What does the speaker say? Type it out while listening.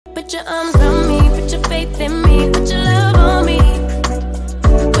Put your arms around me, put your faith in me, put your love on me.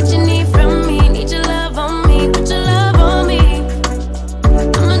 What you need from me, need your love on me, put your love on me.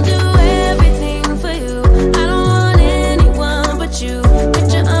 I'ma do everything for you. I don't want anyone but you.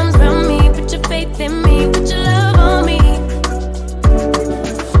 Put your arms around me, put your faith in me, put your love on me.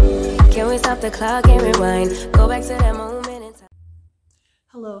 Can we stop the clock and rewind? Go back to that moment in time.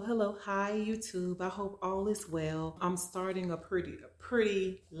 Hello, hi YouTube. I hope all is well. I'm starting a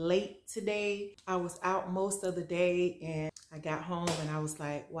pretty late today. I was out most of the day and I got home and I was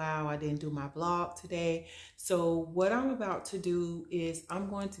like, wow, I didn't do my vlog today. So what I'm about to do is I'm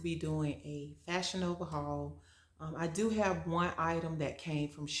going to be doing a Fashion Nova haul. I do have one item that came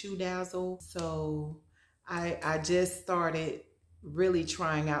from Dazzle. So I just started really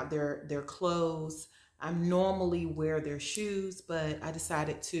trying out their clothes. I normally wear their shoes, but I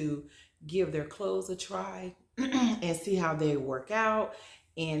decided to give their clothes a try and see how they work out.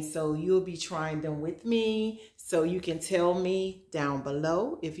 And so you'll be trying them with me. So you can tell me down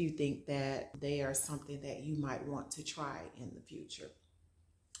below if you think that they are something that you might want to try in the future.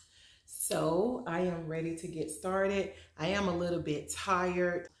 So I am ready to get started. I am a little bit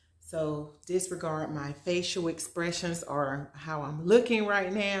tired. So disregard my facial expressions or how I'm looking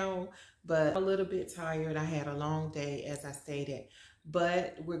right now, but a little bit tired. I had a long day, as I stated,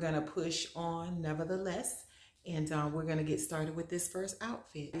 but we're gonna push on nevertheless. And we're gonna get started with this first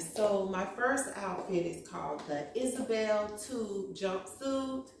outfit. So my first outfit is called the Isabelle Tube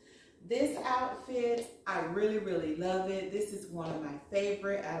Jumpsuit. This outfit, I really love it. This is one of my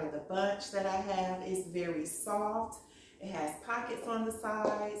favorite out of the bunch that I have. It's very soft. It has pockets on the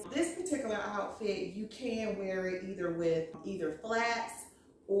sides. This particular outfit, you can wear it either with flats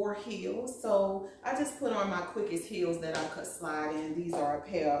or heels. So I just put on my quickest heels that I could slide in. These are a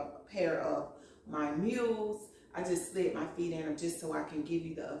pair of my mules. I just slid my feet in them just so I can give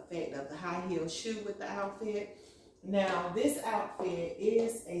you the effect of the high heel shoe with the outfit. Now this outfit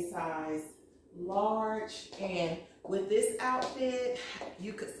is a size large, and with this outfit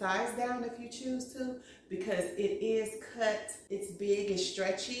you could size down if you choose to, because it is cut, it's big, it's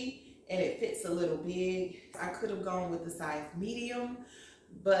stretchy, and it fits a little big. I could have gone with the size medium,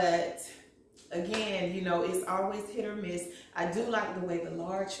 but again, you know, it's always hit or miss. I do like the way the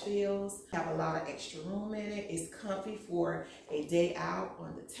large feels. Have a lot of extra room in it. It's comfy for a day out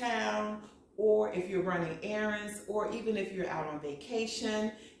on the town, or if you're running errands, or even if you're out on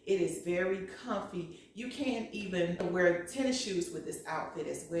vacation. It is very comfy. You can even wear tennis shoes with this outfit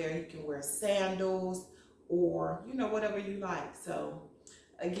as well. You can wear sandals or, you know, whatever you like. So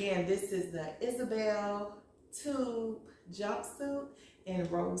again, this is the Isabelle Tube Jumpsuit in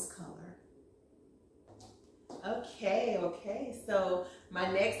rose color. Okay, so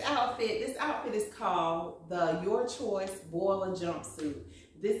my next outfit, this outfit is called the Your Choice Boiler Jumpsuit.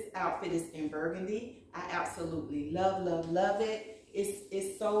 This outfit is in burgundy. I absolutely love it.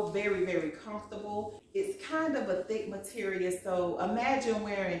 It's so very comfortable. It's kind of a thick material, so imagine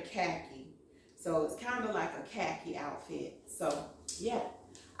wearing khaki. So it's kind of like a khaki outfit. So yeah,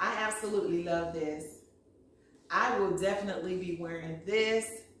 I absolutely love this. I will definitely be wearing this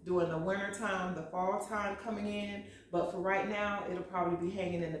during the winter time, the fall time coming in, but for right now, it'll probably be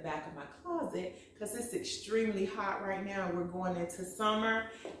hanging in the back of my closet because it's extremely hot right now. We're going into summer,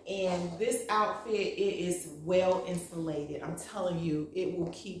 and this outfit, it is well insulated. I'm telling you, it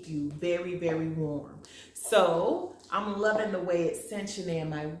will keep you very warm. So I'm loving the way it's cinching in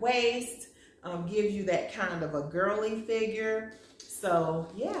my waist, gives you that kind of a girly figure. So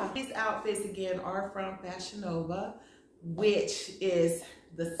yeah, these outfits again are from Fashion Nova, which is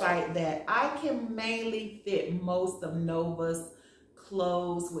the site that I can mainly fit most of Nova's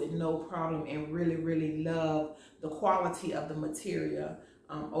clothes with no problem, and really love the quality of the material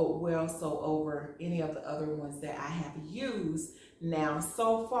well so over any of the other ones that I have used now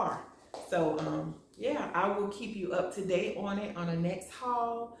so far. So yeah, I will keep you up to date on it on the next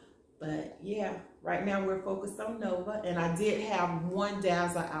haul. But yeah, right now we're focused on Nova, and I did have one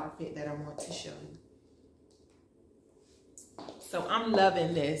Dazzle outfit that I want to show you. So I'm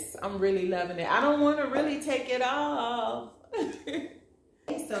loving this. I'm really loving it. I don't want to really take it off.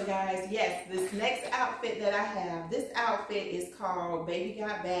 So guys, yes, this next outfit that I have, this outfit is called Baby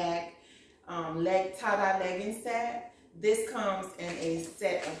Got Back tie-dye legging set. This comes in a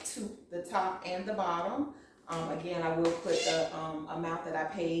set of two, the top and the bottom. Again, I will put the amount that I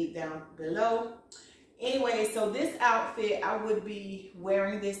paid down below. Anyway, so this outfit, I would be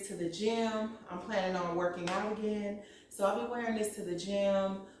wearing this to the gym. I'm planning on working out again. So I'll be wearing this to the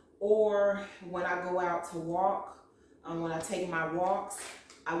gym, or when I go out to walk, when I take my walks,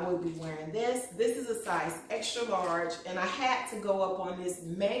 I will be wearing this. This is a size extra large, and I had to go up on this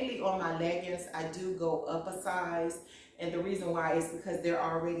mainly on my leggings. I do go up a size, and the reason why is because they're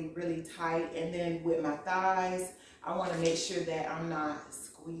already really tight, and then with my thighs, I want to make sure that I'm not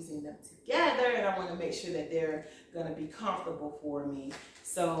squeezing them together, and I want to make sure that they're going to be comfortable for me.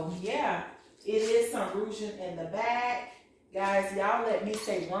 So yeah, it is some ruching in the back. Guys, y'all let me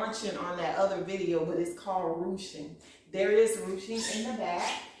say ruching on that other video, but it's called ruching. There is ruching in the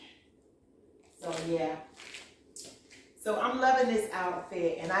back. So yeah. So I'm loving this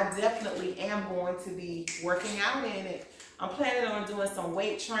outfit, and I definitely am going to be working out in it. I'm planning on doing some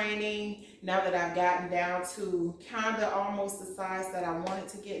weight training now that I've gotten down to kind of almost the size that I wanted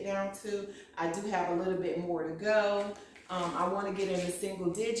to get down to. I do have a little bit more to go. I want to get into single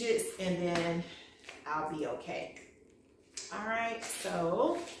digits, and then I'll be okay. All right,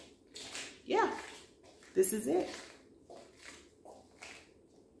 so yeah, this is it.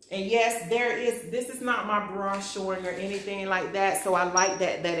 And yes, this is not my bra showing or anything like that. So I like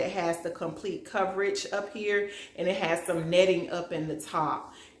that it has the complete coverage up here, and it has some netting up in the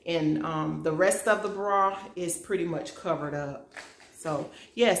top. And the rest of the bra is pretty much covered up. So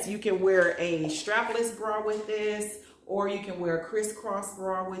yes, you can wear a strapless bra with this, or you can wear a crisscross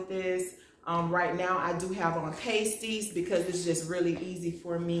bra with this. Right now I do have on pasties because it's just really easy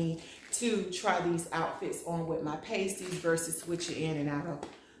for me to try these outfits on with my pasties versus switching in and out of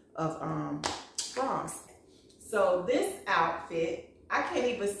bras. So this outfit, I can't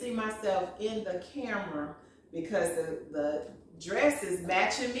even see myself in the camera because the dress is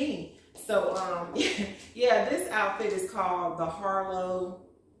matching me. So yeah, this outfit is called the Harlow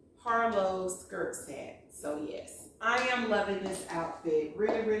skirt set. So yes, I am loving this outfit,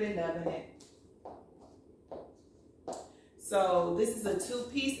 really loving it. So this is a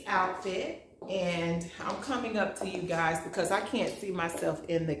two-piece outfit, and I'm coming up to you guys because I can't see myself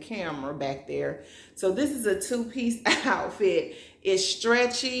in the camera back there. So this is a two-piece outfit. It's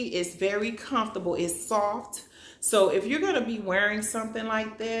stretchy, it's very comfortable, it's soft. So if you're gonna be wearing something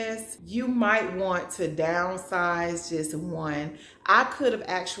like this, you might want to downsize just one. I could have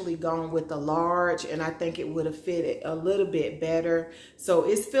actually gone with the large, and I think it would have fitted a little bit better. So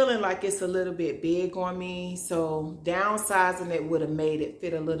it's feeling like it's a little bit big on me. So downsizing it would have made it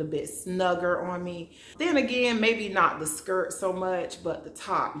fit a little bit snugger on me. Then again, maybe not the skirt so much, but the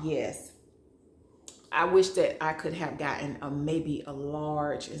top, yes. I wish that I could have gotten maybe a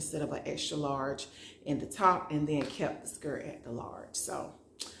large instead of an extra large in the top, and then kept the skirt at the large. So,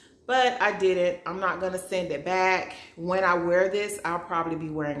 but I didn't. I'm not gonna send it back. When I wear this, I'll probably be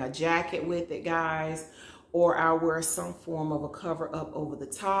wearing a jacket with it, guys, or I'll wear some form of a cover up over the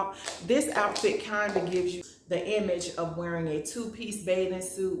top. This outfit kind of gives you the image of wearing a two-piece bathing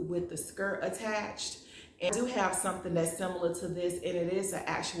suit with the skirt attached. And I do have something that's similar to this, and it is an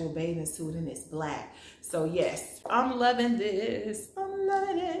actual bathing suit, and it's black. So yes, I'm loving this. I'm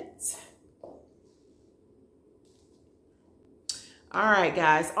loving it. All right,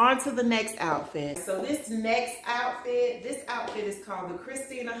 guys, on to the next outfit. So this next outfit, this outfit is called the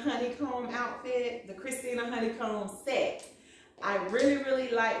Kristina Honeycomb outfit, the Kristina Honeycomb set. I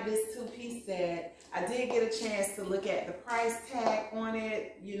really like this two-piece set. I did get a chance to look at the price tag on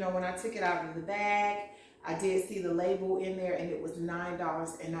it. You know, when I took it out of the bag, I did see the label in there, and it was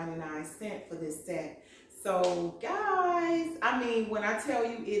 $9.99 for this set. So guys, I mean, when I tell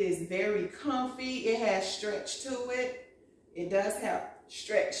you it is very comfy, it has stretch to it. It does have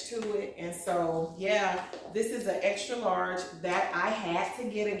stretch to it. And so yeah, this is an extra large that I had to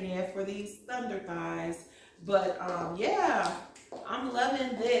get again for these thunder thighs. But yeah, I'm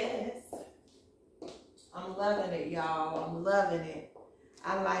loving this. I'm loving it, y'all. I'm loving it.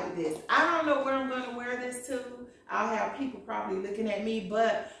 I like this. I don't know where I'm going to wear this to. I'll have people probably looking at me,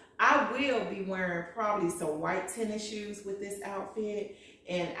 but I will be wearing probably some white tennis shoes with this outfit,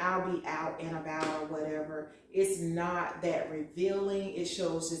 and I'll be out and about or whatever. It's not that revealing. It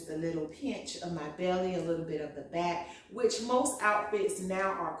shows just a little pinch of my belly, a little bit of the back, which most outfits now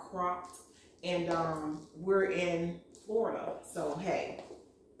are cropped, and we're in Florida. So hey,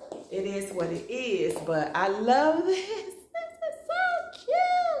 it is what it is, but I love this. This is so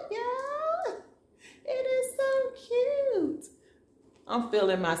cute, y'all. It is so cute. I'm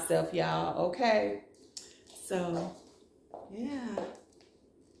feeling myself, y'all, okay? So, yeah.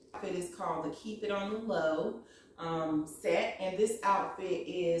 Outfit is called the Keep It on the Low set, and this outfit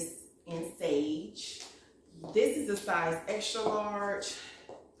is in sage. This is a size extra large.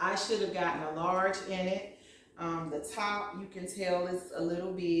 I should have gotten a large in it. The top, you can tell, is a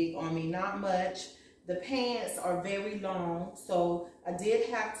little big on me, not much. The pants are very long, so I did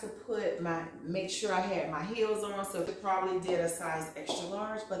have to make sure I had my heels on, so it probably did a size extra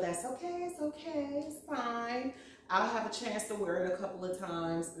large, but that's okay, it's okay, it's fine. I'll have a chance to wear it a couple of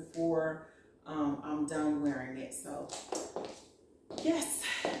times before I'm done wearing it, so yes.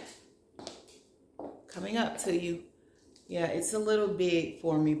 Coming up to you. Yeah, it's a little big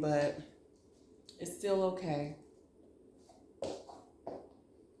for me, but it's still okay.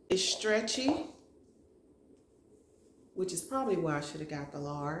 It's stretchy, which is probably why I should have got the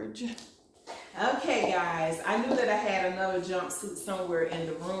large. Okay, guys, I knew that I had another jumpsuit somewhere in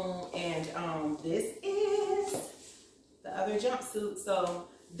the room, and this is the other jumpsuit. So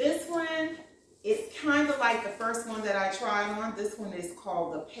this one, it's kind of like the first one that I tried on. This one is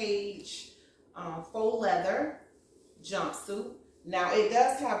called the Paige faux leather jumpsuit. Now it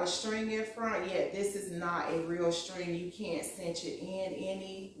does have a string in front, yet this is not a real string. You can't cinch it in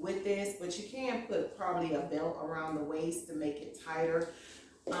any with this, but you can put probably a belt around the waist to make it tighter.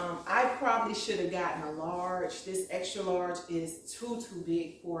 I probably should have gotten a large. This extra large is too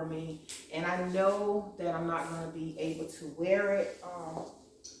big for me, and I know that I'm not going to be able to wear it,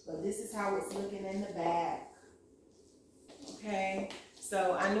 but this is how it's looking in the back. Okay.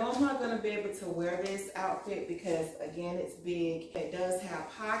 So I know I'm not going to be able to wear this outfit because, again, it's big. It does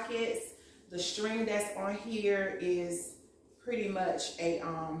have pockets. The string that's on here is pretty much a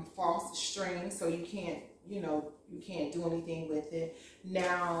false string, so you can't, you can't do anything with it.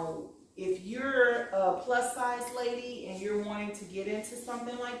 Now, if you're a plus size lady and you're wanting to get into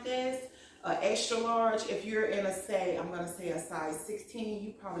something like this, extra large, if you're in a, I'm going to say a size 16,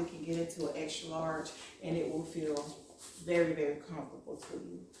 you probably can get into an extra large and it will feel very, very comfortable to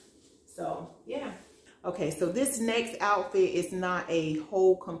you. So yeah. Okay, so this next outfit is not a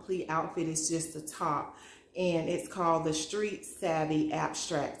whole complete outfit, it's just a top, and it's called the Street Savvy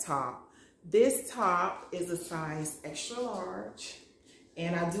Abstract Top. This top is a size extra large,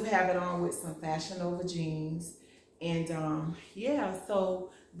 and I do have it on with some Fashion Nova jeans. And yeah, so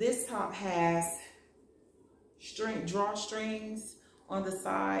this top has drawstrings on the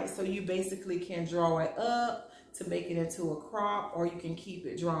side, so you basically can draw it up to make it into a crop, or you can keep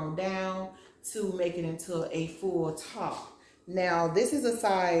it drawn down to make it into a full top. Now this is a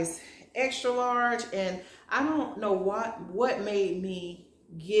size extra large, and I don't know what made me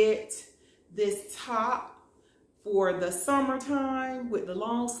get this top for the summertime with the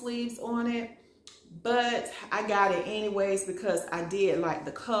long sleeves on it, but I got it anyways because I did like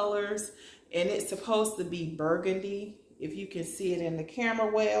the colors, and it's supposed to be burgundy. If you can see it in the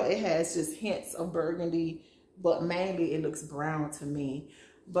camera well, it has just hints of burgundy, but mainly it looks brown to me.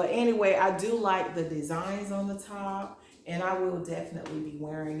 But anyway, I do like the designs on the top, and I will definitely be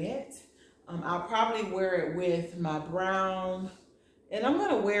wearing it. I'll probably wear it with my brown, and I'm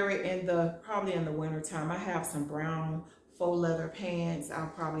gonna wear it probably in the winter time. I have some brown faux leather pants I'll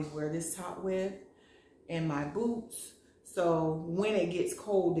probably wear this top with, and my boots. So when it gets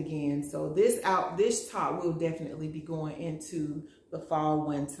cold again, so this top will definitely be going into the fall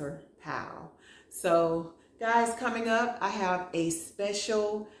winter pile. So guys, coming up, I have a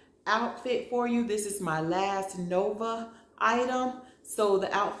special outfit for you. This is my last Nova item. So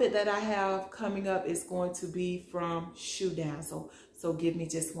the outfit that I have coming up is going to be from Dazzle. So give me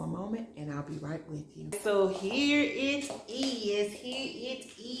just one moment and I'll be right with you. So here it is.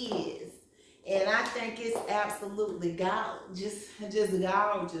 And I think it's absolutely gorgeous, just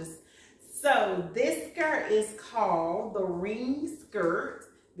gorgeous. So this skirt is called the ring skirt,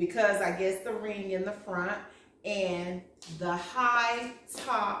 because I guess the ring in the front, and the high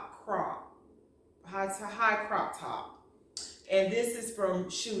crop top. And this is from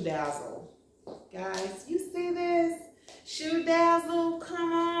Dazzle. Guys, you see this? Dazzle,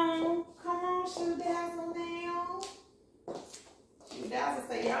 come on, Dazzle now. Dazzle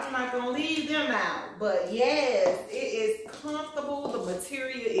say y'all not gonna leave them out, but yes, it is comfortable. The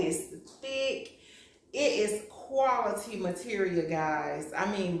material is thick. It is quality material, guys. I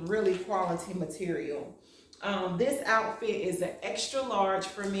mean, really quality material. This outfit is an extra large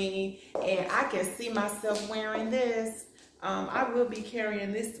for me, and I can see myself wearing this. I will be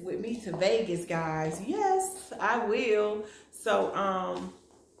carrying this with me to Vegas, guys. Yes, I will. So,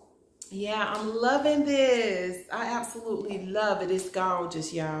 yeah, I'm loving this. I absolutely love it. It's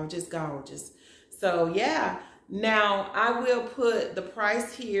gorgeous, y'all. Just gorgeous. So, yeah. Now, I will put the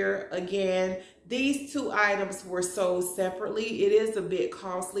price here again. These two items were sold separately. It is a bit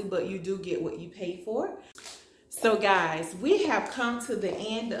costly, but you do get what you pay for. So, guys, we have come to the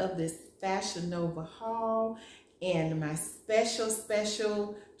end of this Fashion Nova haul. And my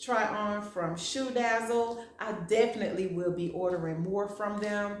special try on from Dazzle. I definitely will be ordering more from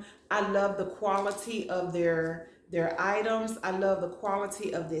them. I love the quality of their items. I love the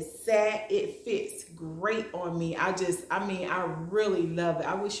quality of this set. It fits great on me. I mean, I really love it.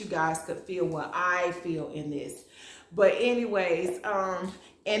 I wish you guys could feel what I feel in this. But anyways, and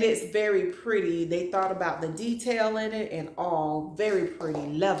it's very pretty. They thought about the detail in it and all. Very pretty,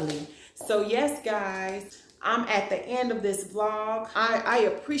 lovely. So yes, guys, I'm at the end of this vlog. I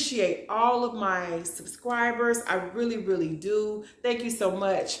appreciate all of my subscribers. I really, really do. Thank you so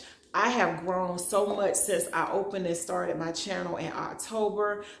much. I have grown so much since I opened and started my channel in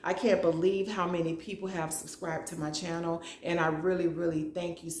October. I can't believe how many people have subscribed to my channel, and I really, really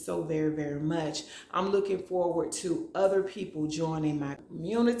thank you so very, very much. I'm looking forward to other people joining my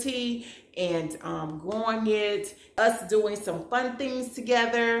community and growing it, us doing some fun things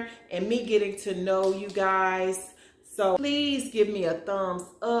together, and me getting to know you guys. So please give me a thumbs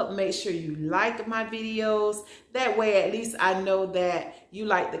up. Make sure you like my videos. That way, at least I know that you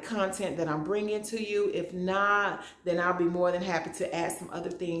like the content that I'm bringing to you. If not, then I'll be more than happy to add some other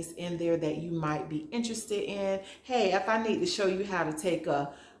things in there that you might be interested in. Hey, if I need to show you how to take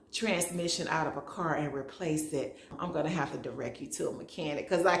a transmission out of a car and replace it, I'm gonna have to direct you to a mechanic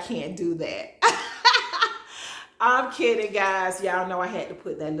because I can't do that. I'm kidding, guys. Y'all know I had to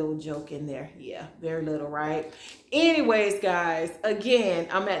put that little joke in there. Yeah, very little, right? Anyways, guys, again,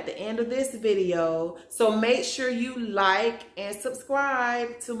 I'm at the end of this video. So make sure you like and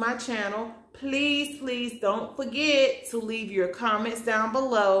subscribe to my channel. Please, please don't forget to leave your comments down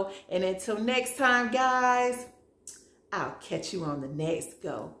below. And until next time, guys, I'll catch you on the next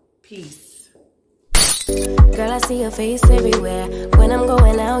go. Peace. Girl, I see your face everywhere. When I'm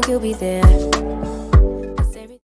going out, you'll be there.